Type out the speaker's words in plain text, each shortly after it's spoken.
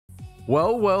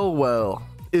Well, well, well.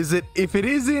 If it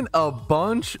isn't a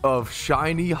bunch of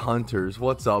shiny hunters?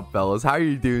 What's up, fellas? How are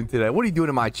you doing today? What are you doing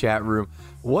in my chat room?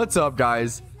 What's up,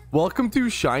 guys? Welcome to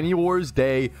Shiny Wars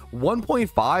Day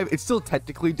 1.5. It's still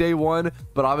technically day 1,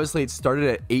 but obviously it started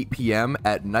at 8 p.m.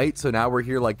 at night, so now we're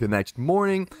here like the next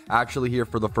morning, actually here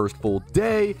for the first full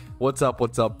day. What's up,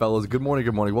 fellas? Good morning,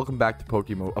 good morning. Welcome back to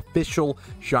PokeMMO official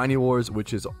Shiny Wars,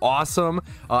 which is awesome.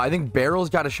 I think Barrel's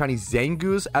got a shiny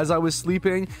Zangoose as I was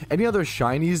sleeping. Any other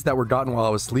shinies that were gotten while I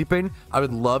was sleeping, I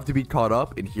would love to be caught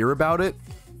up and hear about it.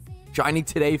 Shiny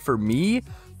today for me,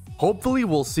 hopefully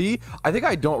we'll see. I think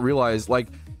I don't realize, like,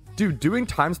 dude, doing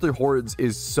 ×3 hordes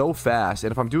is so fast,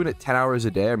 and if I'm doing it 10 hours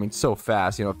a day, I mean, so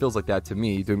fast, you know, it feels like that to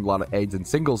me, doing a lot of eggs and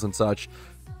singles and such.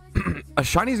 A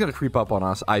shiny is going to creep up on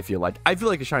us, I feel like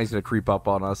a shiny is going to creep up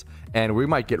on us, and we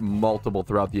might get multiple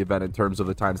throughout the event in terms of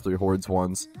the ×3 hordes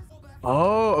ones.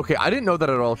 Oh, okay, I didn't know that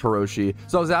at all, Hiroshi.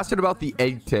 So I was asking about the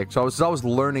egg tick. So I was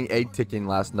learning egg ticking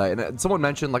last night, and someone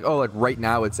mentioned, like, oh, like, right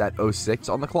now it's at 06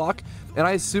 on the clock, and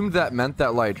I assumed that meant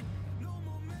that, like,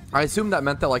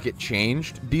 it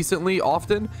changed decently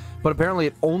often, but apparently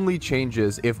it only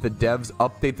changes if the devs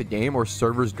update the game or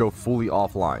servers go fully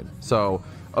offline. So,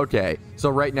 okay. So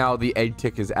right now the egg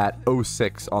tick is at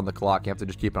 06 on the clock. You have to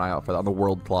just keep an eye out for that on the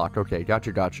world clock. Okay,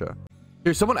 gotcha.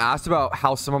 Here, someone asked about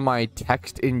how some of my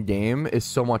text in game is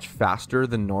so much faster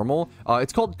than normal.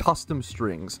 It's called custom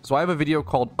strings. So I have a video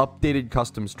called Updated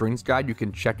Custom Strings Guide. You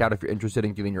can check out if you're interested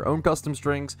in getting your own custom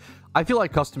strings. I feel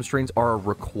like custom strings are a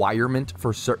requirement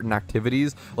for certain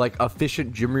activities, like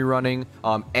efficient gym rerunning,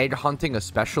 egg hunting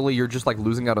especially. You're just like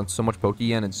losing out on so much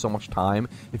Pokeyen and so much time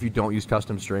if you don't use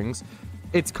custom strings.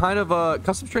 It's kind of a...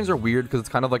 Custom strings are weird because it's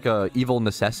kind of like a evil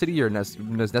necessity or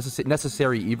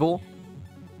necessary evil.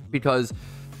 Because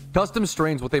custom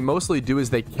strings, what they mostly do is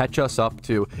they catch us up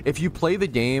to, if you play the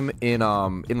game in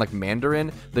like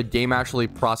Mandarin, the game actually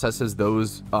processes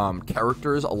those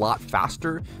characters a lot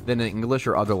faster than in English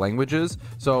or other languages.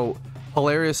 So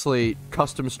hilariously,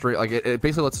 custom string, like it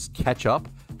basically lets us catch up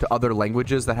to other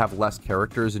languages that have less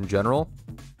characters in general.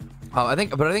 I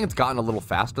think it's gotten a little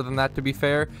faster than that, to be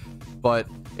fair. But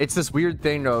it's this weird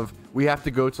thing of we have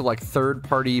to go to like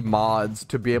third-party mods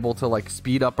to be able to like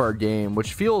speed up our game,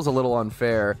 which feels a little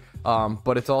unfair,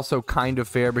 but it's also kind of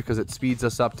fair because it speeds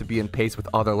us up to be in pace with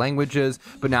other languages.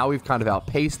 But now we've kind of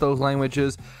outpaced those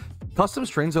languages. Custom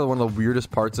strings are one of the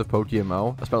weirdest parts of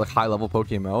PokeMMO, especially like high-level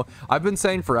PokeMMO. I've been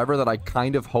saying forever that I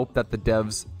kind of hope that the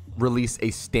devs release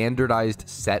a standardized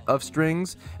set of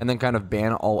strings and then kind of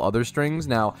ban all other strings.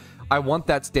 Now, I want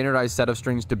that standardized set of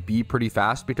strings to be pretty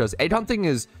fast because egg hunting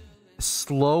is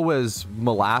slow as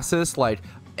molasses. Like,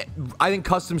 I think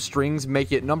custom strings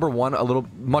make it, number one, a little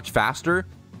much faster,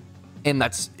 and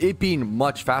that's it being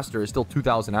much faster is still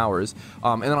 2,000 hours.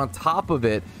 And then on top of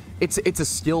it, it's a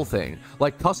skill thing.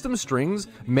 Like, custom strings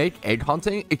make egg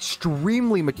hunting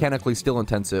extremely mechanically skill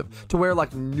intensive to where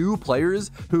like new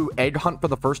players who egg hunt for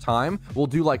the first time will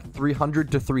do like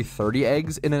 300 to 330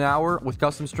 eggs in an hour with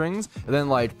custom strings, and then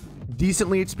like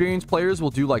decently experienced players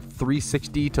will do like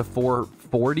 360 to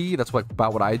 440. That's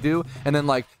about what I do. And then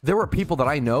like there are people that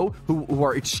I know who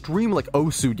are extreme like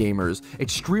Osu gamers,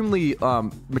 extremely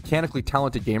mechanically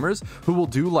talented gamers who will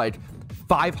do like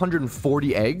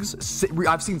 540 eggs.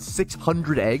 I've seen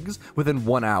 600 eggs within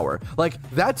 1 hour. Like,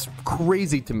 that's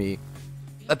crazy to me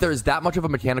that there's that much of a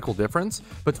mechanical difference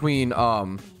between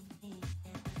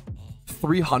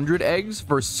 300 eggs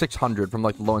versus 600 from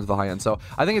like the low end to the high end. So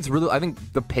I think it's really, I think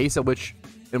the pace at which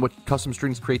custom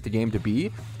strings create the game to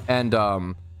be, and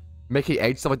making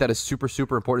eggs, stuff like that is super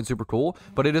important, super cool.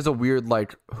 But it is a weird,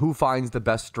 like, who finds the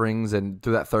best strings and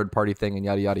do that third party thing and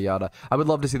yada. I would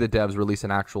love to see the devs release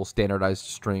an actual standardized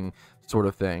string sort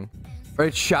of thing. All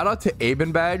right, shout out to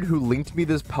Abenbag who linked me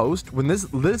this post when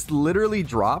this literally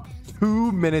dropped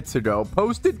 2 minutes ago.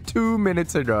 Posted 2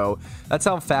 minutes ago. That's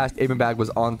how fast Abenbag was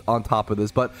on top of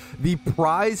this. But the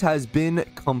prize has been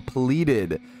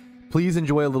completed. Please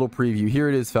enjoy a little preview. Here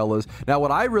it is, fellas. Now,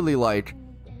 what I really like,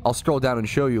 I'll scroll down and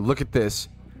show you. Look at this.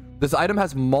 This item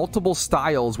has multiple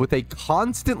styles with a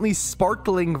constantly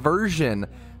sparkling version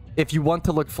if you want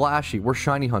to look flashy. We're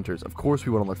shiny hunters. Of course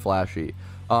we want to look flashy.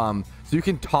 So you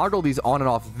can toggle these on and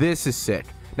off. This is sick.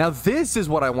 Now, this is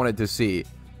what I wanted to see.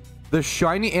 The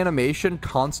shiny animation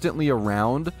constantly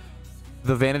around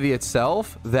the vanity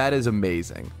itself, that is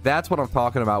amazing. That's what I'm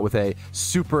talking about with a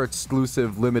super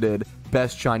exclusive, limited,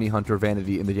 best shiny hunter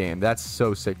vanity in the game. That's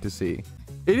so sick to see.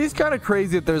 It is kind of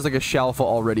crazy that there's like a Shalfa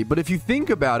already, but if you think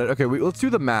about it, okay, let's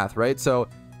do the math, right? So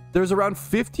there's around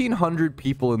 1,500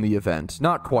 people in the event.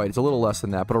 Not quite, it's a little less than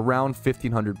that, but around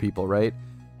 1,500 people, right?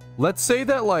 Let's say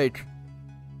that like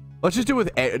Let's just do it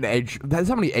with an edge. That's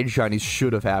how many edge shinies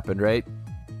should have happened, right?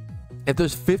 If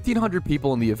there's 1,500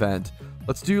 people in the event,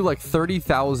 let's do like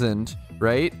 30,000,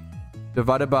 right?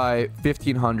 Divided by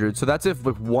 1,500. So that's if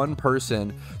like one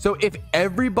person. So if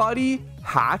everybody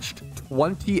hatched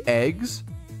 20 eggs,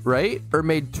 right? Or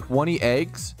made 20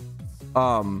 eggs,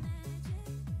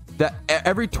 that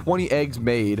every 20 eggs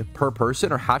made per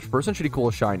person or hatched person should equal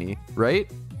a shiny, right?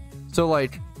 So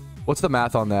like, what's the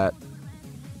math on that?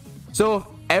 So if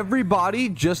everybody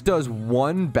just does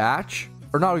one batch,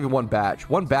 or not even one batch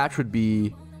would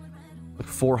be like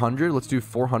 400. Let's do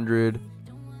 400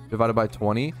 divided by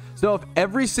 20. So if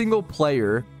every single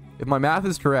player, if my math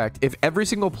is correct, if every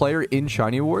single player in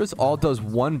Shiny Wars all does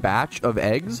one batch of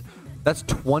eggs, that's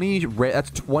 20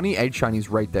 egg shinies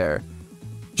right there.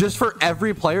 Just for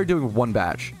every player doing one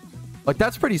batch. Like,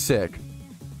 that's pretty sick.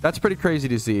 That's pretty crazy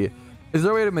to see. Is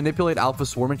there a way to manipulate alpha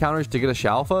swarm encounters to get a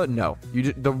Shalfa? No.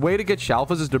 The way to get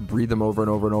Shalfas is to breed them over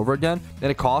and over and over again, and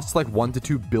it costs like 1 to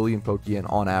 2 billion Pokeyen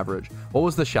on average. What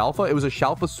was the Shalfa? It was a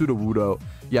Shalfa Sudowoodo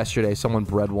yesterday. Someone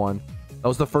bred one. That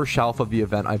was the first Shalfa of the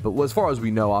event. As far as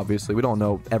we know, obviously. We don't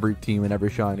know every team and every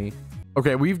shiny.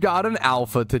 Okay, we've got an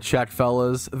alpha to check,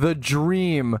 fellas. The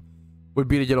dream would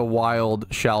be to get a wild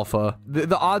Shalfa.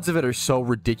 The odds of it are so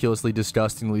ridiculously,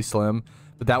 disgustingly slim.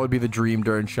 But that would be the dream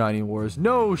during Shiny Wars.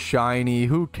 No shiny.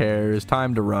 Who cares?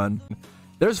 Time to run.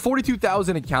 There's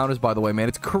 42,000 encounters, by the way, man.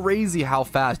 It's crazy how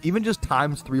fast even just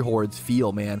 ×3 hordes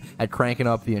feel, man, at cranking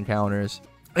up the encounters.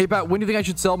 Hey, Pat, when do you think I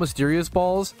should sell Mysterious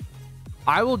Balls?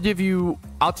 I'll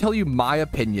tell you my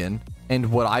opinion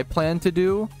and what I plan to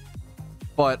do.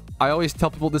 But I always tell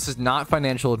people this is not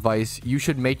financial advice. You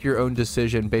should make your own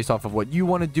decision based off of what you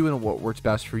want to do and what works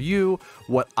best for you.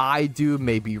 What I do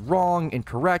may be wrong,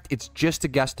 incorrect. It's just a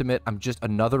guesstimate. I'm just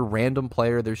another random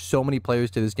player. There's so many players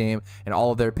to this game, and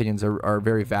all of their opinions are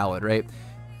very valid, right?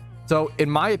 So, in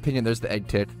my opinion, there's the egg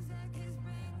tick.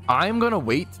 I'm going to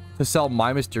wait to sell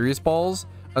my Mysterious Balls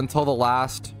until the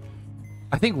last,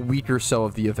 I think, week or so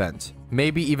of the event.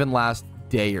 Maybe even last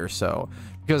day or so.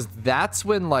 Because that's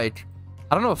when, like,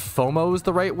 I don't know if FOMO is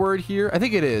the right word here. I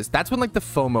think it is. That's when like the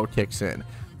FOMO kicks in.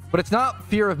 But it's not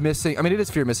fear of missing. I mean, it is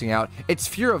fear of missing out. It's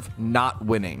fear of not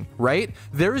winning, right?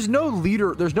 There's no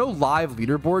live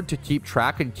leaderboard to keep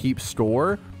track and keep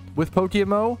score with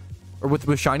PokeMMO or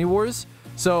with Shiny Wars.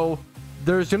 So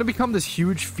there's going to become this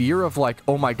huge fear of like,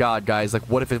 oh my God, guys, like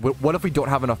what if we don't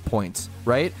have enough points,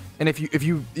 right? And if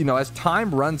you know, as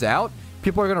time runs out,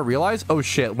 people are going to realize, oh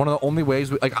shit, one of the only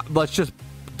ways let's just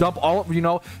dump all,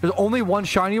 there's only one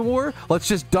shiny war. Let's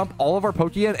just dump all of our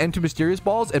Pokeyen into Mysterious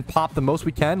Balls and pop the most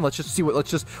we can. Let's just see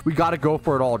we got to go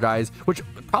for it all, guys, which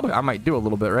probably I might do a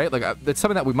little bit, right? Like it's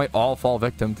something that we might all fall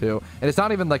victim to, and it's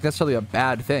not even like necessarily a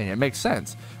bad thing. It makes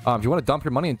sense. If you want to dump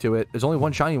your money into it, there's only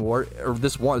one shiny war, or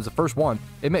this one is the first one.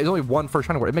 There's only one first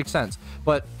shiny war. It makes sense.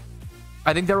 But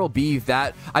I think there will be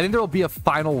a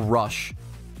final rush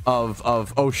of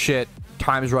oh shit,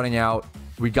 time is running out.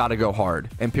 We got to go hard,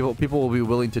 and people will be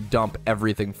willing to dump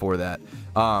everything for that.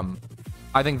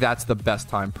 I think that's the best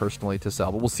time personally to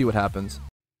sell, but we'll see what happens.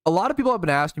 A lot of people have been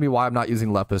asking me why I'm not using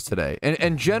Leppas today,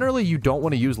 and generally you don't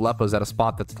want to use Leppas at a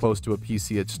spot that's close to a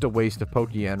PC. It's just a waste of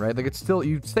Pokeyen, right? Like, it's still,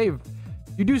 you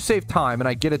do save time, and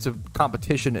I get it's a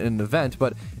competition in an event,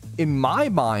 but in my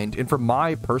mind and from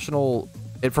my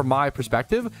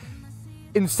perspective,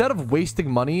 instead of wasting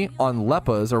money on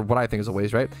Leppas, or what I think is a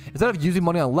waste, right? Instead of using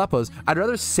money on Leppas, I'd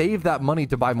rather save that money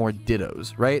to buy more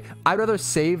Dittos, right? I'd rather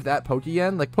save that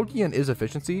Pokeyen. Like, Pokeyen is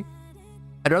efficiency.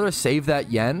 I'd rather save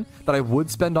that yen that I would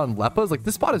spend on Leppas. Like,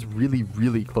 this spot is really,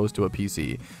 really close to a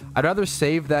PC. I'd rather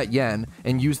save that yen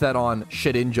and use that on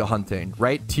Shedinja hunting,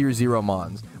 right? Tier 0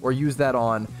 mons. Or use that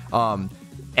on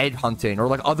egg hunting or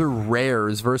like other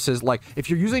rares, versus like if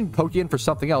you're using Pokeyen for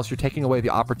something else, you're taking away the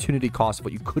opportunity cost of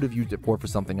what you could have used it for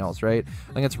something else, right?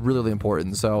 I think that's really, really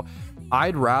important. So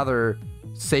I'd rather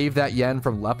save that yen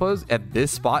from Leppas at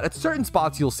this spot. At certain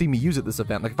spots you'll see me use it this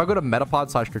event. Like if I go to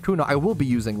Metapod/Kakuna, I will be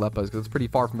using Leppas because it's pretty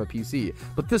far from a PC,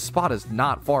 but this spot is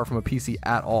not far from a PC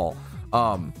at all.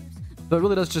 So it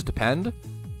really does just depend.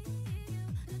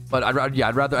 But I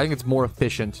think it's more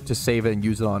efficient to save it and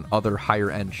use it on other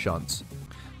higher end shunts.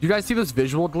 Do you guys see this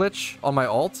visual glitch on my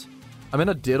ult? I'm in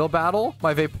a Ditto battle.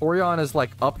 My Vaporeon is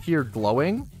like up here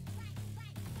glowing.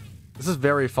 This is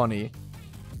very funny.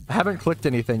 I haven't clicked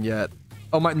anything yet.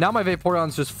 Oh my! Now my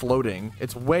Vaporeon's just floating.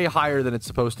 It's way higher than it's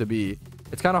supposed to be.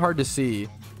 It's kind of hard to see,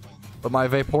 but my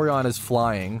Vaporeon is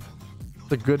flying.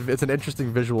 It's an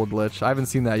interesting visual glitch. I haven't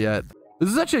seen that yet. This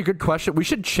is actually a good question. We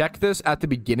should check this at the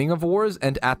beginning of Wars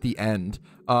and at the end.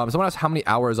 Someone asked how many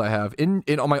hours I have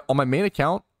on my main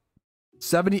account.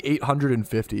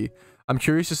 7,850. I'm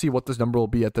curious to see what this number will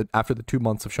be after the 2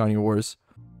 months of Shiny Wars.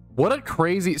 What a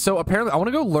crazy... So apparently, I want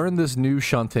to go learn this new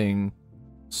shunting.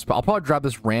 I'll probably grab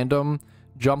this random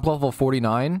jump level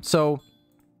 49. So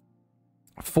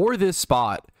for this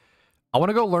spot, I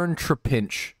want to go learn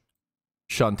Trapinch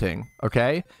shunting,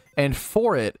 okay? And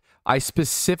for it, I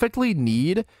specifically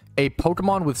need a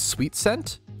Pokemon with Sweet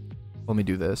Scent. Let me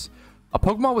do this. A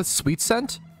Pokemon with Sweet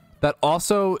Scent that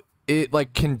also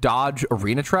like can dodge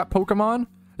Arena Trap Pokemon.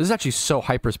 This is actually so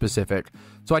hyper specific.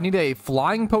 So I need a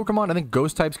flying Pokemon. I think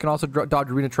ghost types can also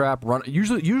dodge Arena Trap.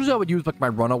 Usually I would use like my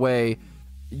runaway.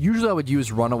 Usually I would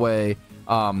use runaway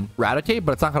Raticate,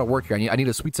 but it's not gonna work here. I need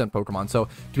a Sweet Scent Pokemon. So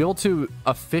to be able to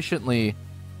efficiently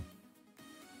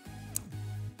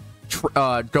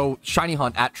go shiny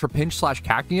hunt at Trapinch /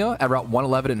 Cacnea at Route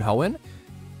 111 in Hoenn,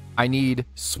 I need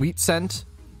Sweet Scent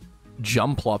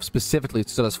Jumpluff specifically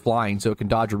so it's flying so it can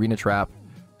dodge Arena Trap.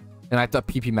 And I have to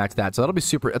PP max that. So that'll be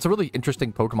super. It's a really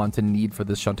interesting Pokemon to need for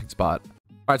this shunting spot.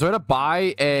 All right, so I had to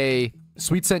buy a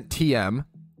Sweet Scent TM.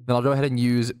 Then I'll go ahead and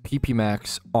use PP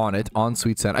max on it, on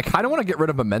Sweet Scent. I kind of want to get rid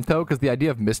of Memento because the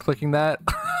idea of misclicking that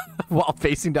while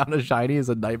facing down a shiny is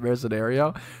a nightmare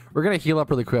scenario. We're going to heal up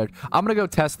really quick. I'm going to go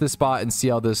test this spot and see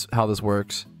how this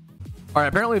works. All right,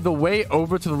 apparently the way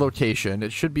over to the location,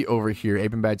 it should be over here.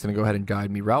 Abenbag's going to go ahead and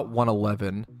guide me. Route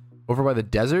 111. Over by the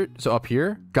desert. So up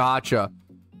here. Gotcha.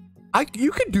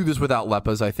 You can do this without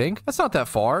Leppas, I think. That's not that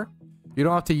far. You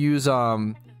don't have to use...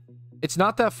 It's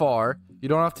not that far. You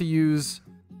don't have to use...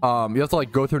 you have to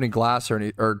like go through any glass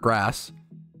or grass.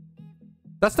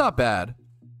 That's not bad.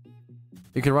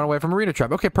 You can run away from Arena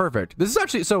Trap. Okay, perfect. This is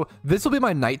actually... So this will be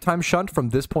my nighttime shunt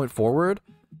from this point forward.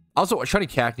 Also, Shiny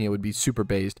Cacnea would be super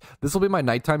based. This will be my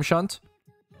nighttime shunt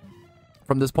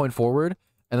from this point forward.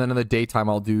 And then in the daytime,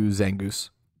 I'll do Zangoose.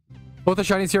 Both the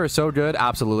shinies here are so good.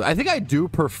 Absolutely. I think I do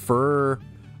prefer...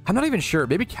 I'm not even sure.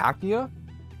 Maybe Cacnea?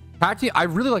 Cacnea, I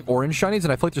really like orange shinies,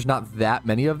 and I feel like there's not that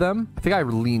many of them. I think I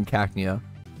lean Cacnea.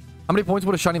 How many points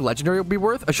would a shiny legendary be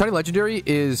worth? A shiny legendary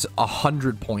is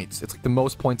 100 points. It's like the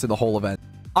most points in the whole event.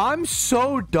 I'm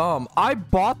so dumb. I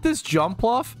bought this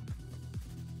Jumpluff.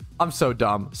 I'm so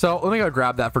dumb. So let me go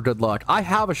grab that for good luck. I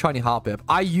have a shiny Hoppip.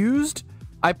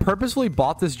 I purposefully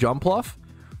bought this Jumpluff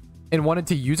and wanted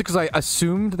to use it because I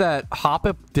assumed that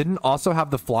Hoppip didn't also have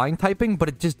the flying typing, but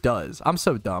it just does. I'm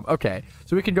so dumb. Okay,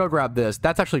 so we can go grab this.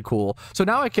 That's actually cool. So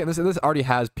now I can... This already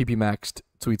has PP maxed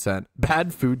Sweet Scent.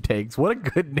 Bad food takes. What a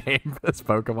good name for this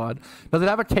Pokemon. Does it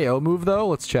have a KO move, though?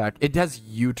 Let's check. It has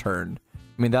U-turn.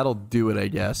 I mean, that'll do it, I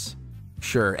guess.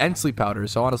 Sure. And Sleep Powder.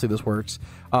 So honestly, this works.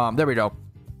 There we go.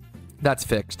 That's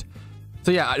fixed. So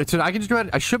yeah, so I can just go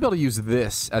ahead. I should be able to use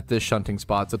this at this shunting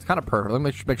spot. So it's kind of perfect. Let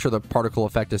me make sure the particle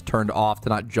effect is turned off to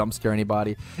not jump scare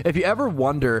anybody. If you ever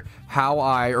wonder how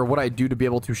what I do to be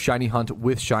able to shiny hunt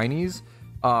with shinies,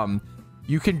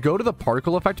 you can go to the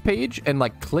particle effect page and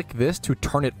like click this to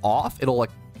turn it off. It'll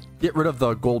like get rid of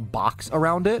the gold box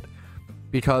around it.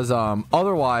 Because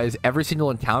otherwise, every single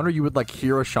encounter, you would like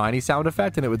hear a shiny sound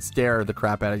effect and it would scare the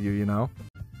crap out of you, you know?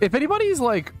 If anybody's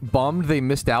like bummed they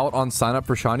missed out on sign up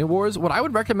for Shiny Wars, what I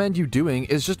would recommend you doing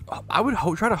is just, I would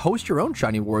try to host your own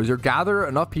Shiny Wars or gather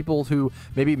enough people who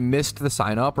maybe missed the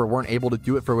sign up or weren't able to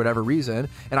do it for whatever reason.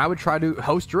 And I would try to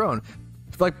host your own.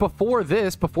 Like before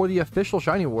the official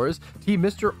Shiny Wars, Team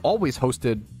Mr. always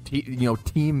hosted,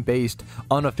 team-based,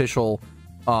 unofficial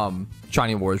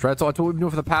Shiny Wars, right? So that's what we've been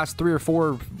doing for the past 3 or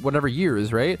 4 whatever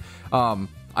years, right?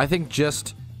 I think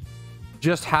just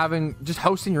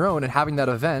hosting your own and having that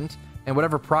event and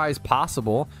whatever prize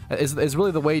possible is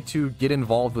really the way to get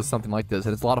involved with something like this.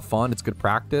 And it's a lot of fun. It's good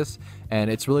practice.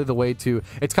 And it's really the way to...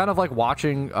 It's kind of like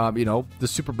watching, the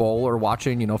Super Bowl or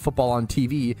watching, football on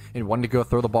TV and wanting to go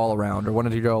throw the ball around or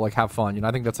wanting to go, like, have fun.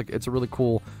 I think that's it's a really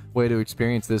cool way to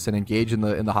experience this and engage in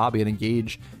the hobby and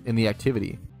engage in the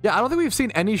activity. Yeah, I don't think we've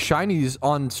seen any shinies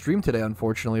on stream today,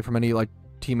 unfortunately, from any, like,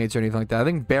 teammates or anything like that. I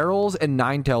think Barrels and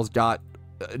Ninetales got...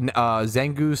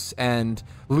 Zangoose and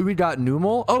Louis got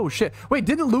Numel. Oh shit, wait,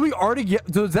 didn't Louis already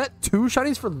get... Was that 2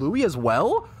 shinies for Louis as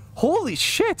well? Holy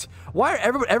shit, why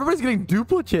are everybody's getting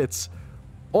duplicates?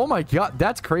 Oh my god,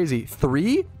 that's crazy.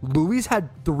 3? Louis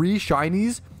had 3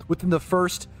 shinies within the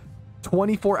first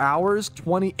 24 hours,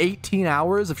 18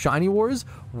 hours of Shiny Wars.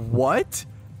 What?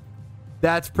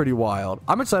 That's pretty wild.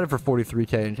 I'm excited for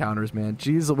 43k encounters, man.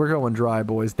 Jeez, we're going dry,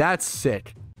 boys. That's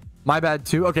sick. My bad,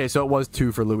 2. Okay, so it was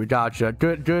 2 for Louis. Gotcha.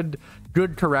 Good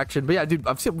correction. But yeah, dude,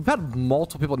 we've had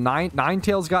multiple people.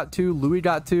 Ninetales got 2. Louis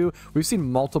got 2. We've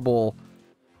seen multiple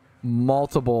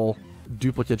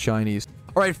duplicate shinies.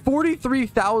 All right,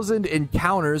 43,000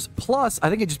 encounters plus.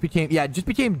 I think it just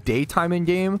became daytime in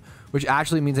game, which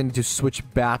actually means I need to switch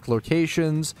back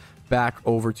locations. back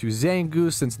over to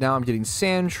Zangoose, since now I'm getting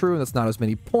Sandshrew, and that's not as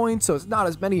many points, so it's not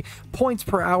as many points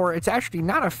per hour. It's actually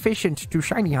not efficient to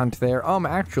shiny hunt there.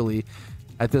 Actually,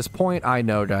 at this point, I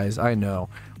know, guys, I know.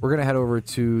 We're gonna head over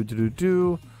to what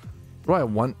do I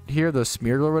want here? The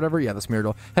Smeargle or whatever? Yeah, the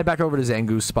Smeargle. Head back over to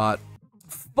Zangoose spot.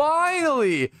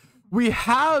 Finally, we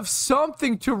have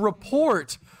something to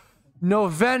report.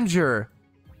 Novenger.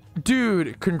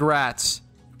 Dude, congrats.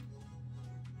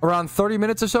 Around 30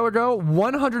 minutes or so ago,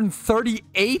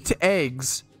 138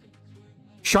 eggs.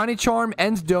 Shiny Charm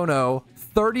and Dono,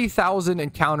 30,000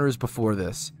 encounters before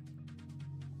this.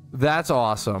 That's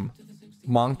awesome.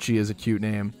 Monkchi is a cute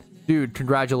name. Dude,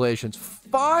 congratulations.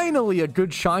 Finally a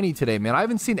good shiny today, man. I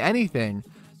haven't seen anything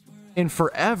in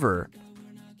forever.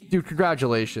 Dude,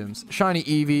 congratulations. Shiny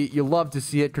Eevee, you love to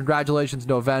see it. Congratulations,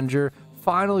 Novenger.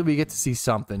 Finally, we get to see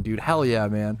something, dude. Hell yeah,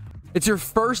 man. It's your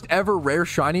first ever rare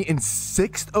shiny in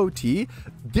 6th OT.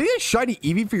 Getting a shiny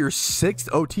Eevee for your 6th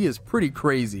OT is pretty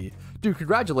crazy. Dude,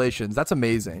 congratulations. That's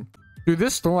amazing. Dude,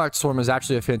 this Snorlax Swarm is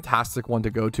actually a fantastic one to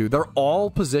go to. They're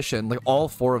all positioned, like all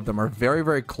 4 of them are very,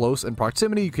 very close in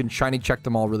proximity. You can shiny check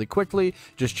them all really quickly.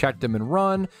 Just check them and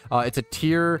run. It's a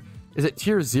tier... Is it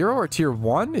tier 0 or tier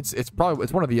 1? It's one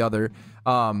or the other.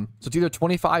 So it's either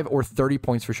 25 or 30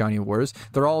 points for Shiny Wars.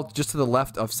 They're all just to the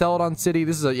left of Celadon City.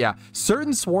 This is a, yeah,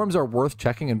 certain swarms are worth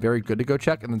checking and very good to go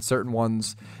check. And then certain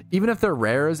ones, even if they're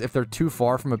rares, if they're too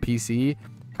far from a PC,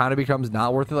 kind of becomes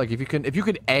not worth it. Like if you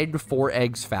could egg 4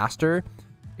 eggs faster,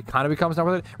 it kind of becomes not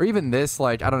worth it. Or even this,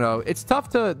 like, I don't know. It's tough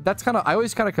to, that's kind of, I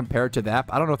always kind of compare it to that.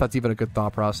 I don't know if that's even a good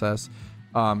thought process.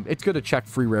 It's good to check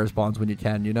free rare spawns when you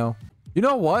can, you know? You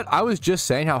know what? I was just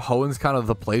saying how Hoenn's kind of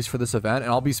the place for this event,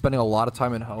 and I'll be spending a lot of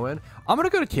time in Hoenn. I'm going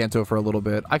to go to Kanto for a little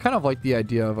bit. I kind of like the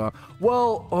idea of,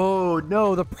 well, oh,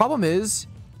 no. The problem is...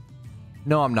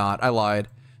 No, I'm not. I lied.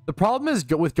 The problem is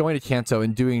with going to Kanto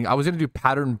and doing... I was going to do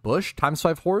Pattern Bush times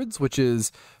 5 hordes, which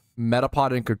is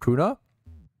Metapod and Kakuna.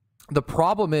 The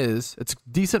problem is, it's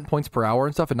decent points per hour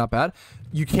and stuff and not bad.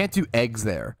 You can't do eggs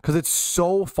there because it's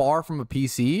so far from a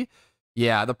PC.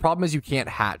 Yeah, the problem is you can't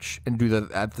hatch and do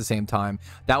that at the same time.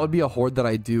 That would be a horde that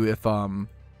I do if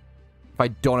I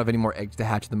don't have any more eggs to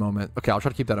hatch at the moment. Okay, I'll try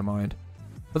to keep that in mind.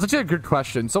 That's actually a good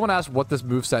question. Someone asked what this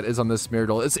moveset is on this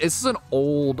Smeargle. It's an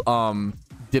old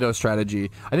Ditto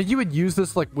strategy. I think you would use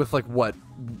this like with like what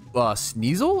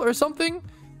Sneasel or something,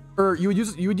 or you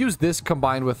would use this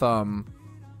combined with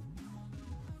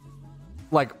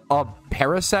like a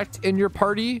Parasect in your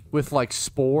party with like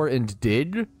Spore and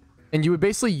Dig. And you would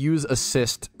basically use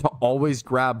Assist to always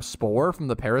grab Spore from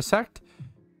the Parasect.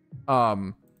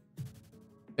 And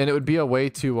it would be a way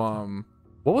to...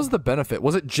 what was the benefit?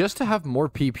 Was it just to have more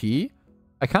PP?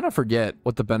 I kind of forget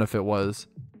what the benefit was.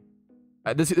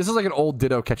 This is like an old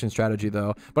Ditto catching strategy,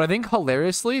 though. But I think,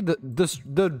 hilariously,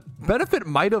 the benefit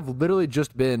might have literally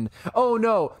just been... Oh,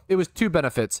 no. It was 2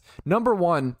 benefits. Number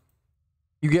 1...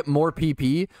 You get more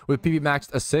PP with PP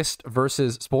maxed assist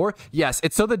versus Spore. Yes,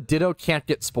 it's so that Ditto can't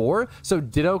get Spore, so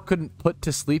Ditto couldn't put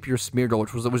to sleep your Smeargle,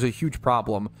 which was a huge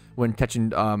problem when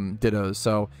catching Dittos.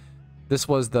 So this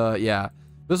was the, yeah.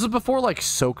 This was before like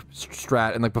Soak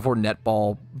Strat and like before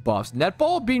Netball buffs.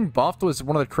 Netball being buffed was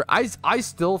one of the... I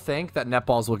still think that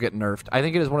Netballs will get nerfed. I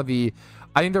think it is one of the...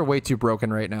 I think they're way too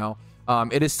broken right now.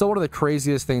 It is still one of the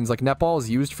craziest things. Like, netball is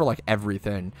used for like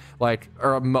everything, like,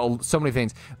 or so many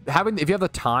things. If you have the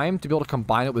time to be able to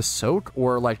combine it with soak,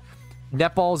 or like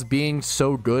netballs being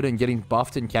so good and getting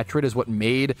buffed in catch rate is what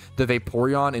made the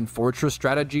Vaporeon and Fortress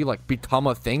strategy like become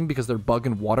a thing, because they're bug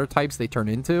and water types they turn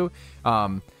into.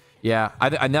 Yeah,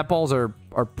 netballs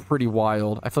are pretty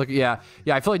wild. I feel like, yeah,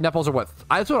 I feel like netballs are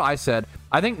that's what I said.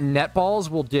 I think netballs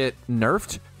will get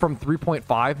nerfed from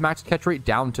 3.5 max catch rate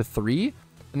down to 3.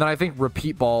 And then I think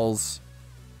repeat balls,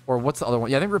 or what's the other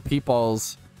one? Yeah, I think repeat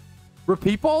balls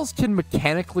can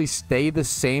mechanically stay the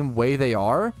same way they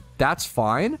are. That's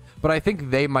fine. But I think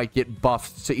they might get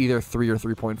buffed to either 3 or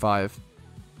 3.5.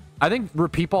 I think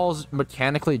repeat balls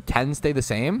mechanically can stay the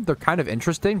same. They're kind of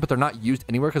interesting, but they're not used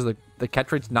anywhere because the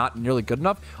catch rate's not nearly good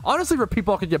enough. Honestly, repeat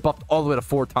ball could get buffed all the way to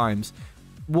 4 times.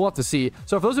 We'll have to see.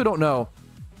 So for those who don't know,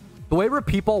 the way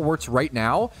repeat ball works right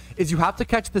now is you have to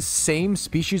catch the same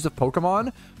species of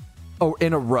Pokemon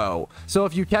in a row. So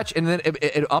if you catch, and then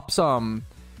it ups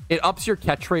your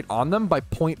catch rate on them by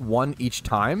 0.1 each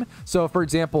time. So for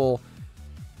example,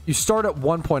 you start at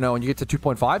 1.0 and you get to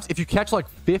 2.5s. If you catch like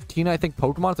 15, I think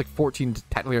Pokemon, it's like 14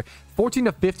 technically, 14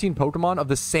 to 15 Pokemon of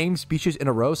the same species in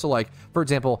a row. So like, for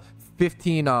example,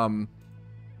 15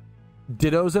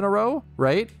 Dittos in a row,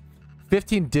 right?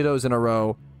 15 Dittos in a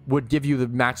row. would give you the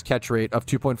max catch rate of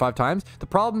 2.5 times. The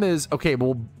problem is, okay,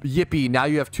 well, yippee, now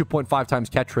you have 2.5 times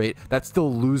catch rate. That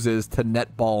still loses to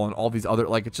netball and all these other,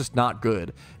 like, it's just not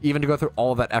good, even to go through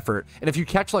all of that effort. And if you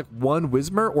catch like one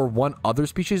Whismer or one other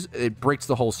species, it breaks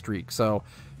the whole streak. So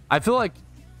I feel like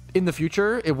in the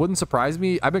future, it wouldn't surprise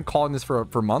me. I've been calling this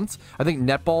for months. I think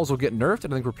netballs will get nerfed,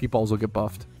 and I think repeat balls will get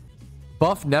buffed.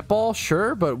 Buff netball,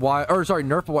 sure, but why, or sorry,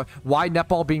 nerf, why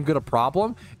netball being good a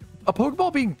problem? A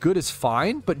Pokeball being good is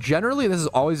fine, but generally, this has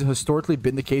always historically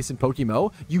been the case in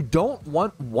PokeMMO. You don't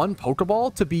want one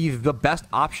Pokeball to be the best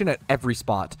option at every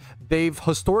spot. They've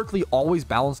historically always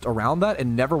balanced around that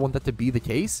and never want that to be the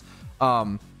case.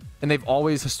 And they've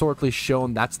always historically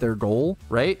shown that's their goal,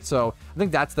 right? So I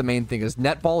think that's the main thing, is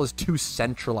netball is too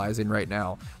centralizing right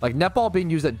now. Like, netball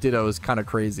being used at Ditto is kind of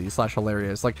crazy /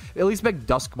 hilarious. Like, at least make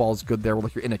Dusk Balls good there,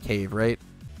 like you're in a cave, right?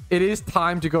 It is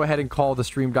time to go ahead and call the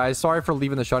stream, guys. Sorry for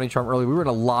leaving the shunting charm early. We were in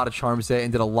a lot of charms today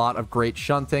and did a lot of great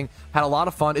shunting. Had a lot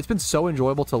of fun. It's been so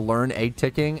enjoyable to learn egg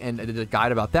ticking, and I did a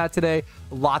guide about that today.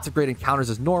 Lots of great encounters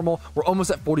as normal. We're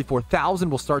almost at 44,000.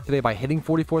 We'll start today by hitting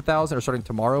 44,000, or starting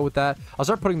tomorrow with that. I'll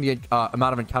start putting the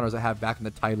amount of encounters I have back in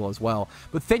the title as well.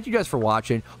 But thank you guys for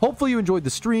watching. Hopefully you enjoyed the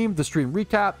stream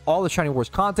recap, all the Shiny Wars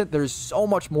content. There's so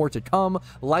much more to come.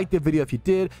 Like the video if you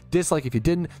did, dislike if you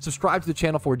didn't. Subscribe to the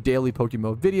channel for daily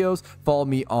PokeMMO videos. Follow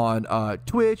me on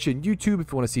Twitch and YouTube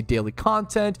if you want to see daily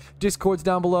content. Discord's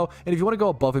down below. And if you want to go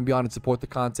above and beyond and support the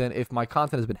content, if my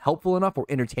content has been helpful enough or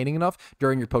entertaining enough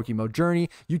during your PokeMMO journey,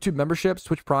 YouTube memberships,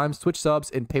 Twitch Primes, Twitch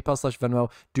subs, and PayPal/Venmo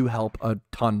do help a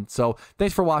ton. So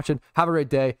thanks for watching. Have a great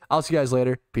day. I'll see you guys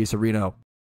later. Peace, Reno.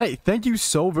 Hey, thank you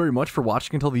so very much for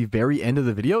watching until the very end of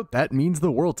the video. That means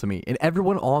the world to me, and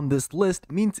everyone on this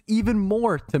list means even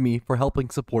more to me for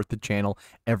helping support the channel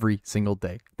every single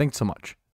day. Thanks so much.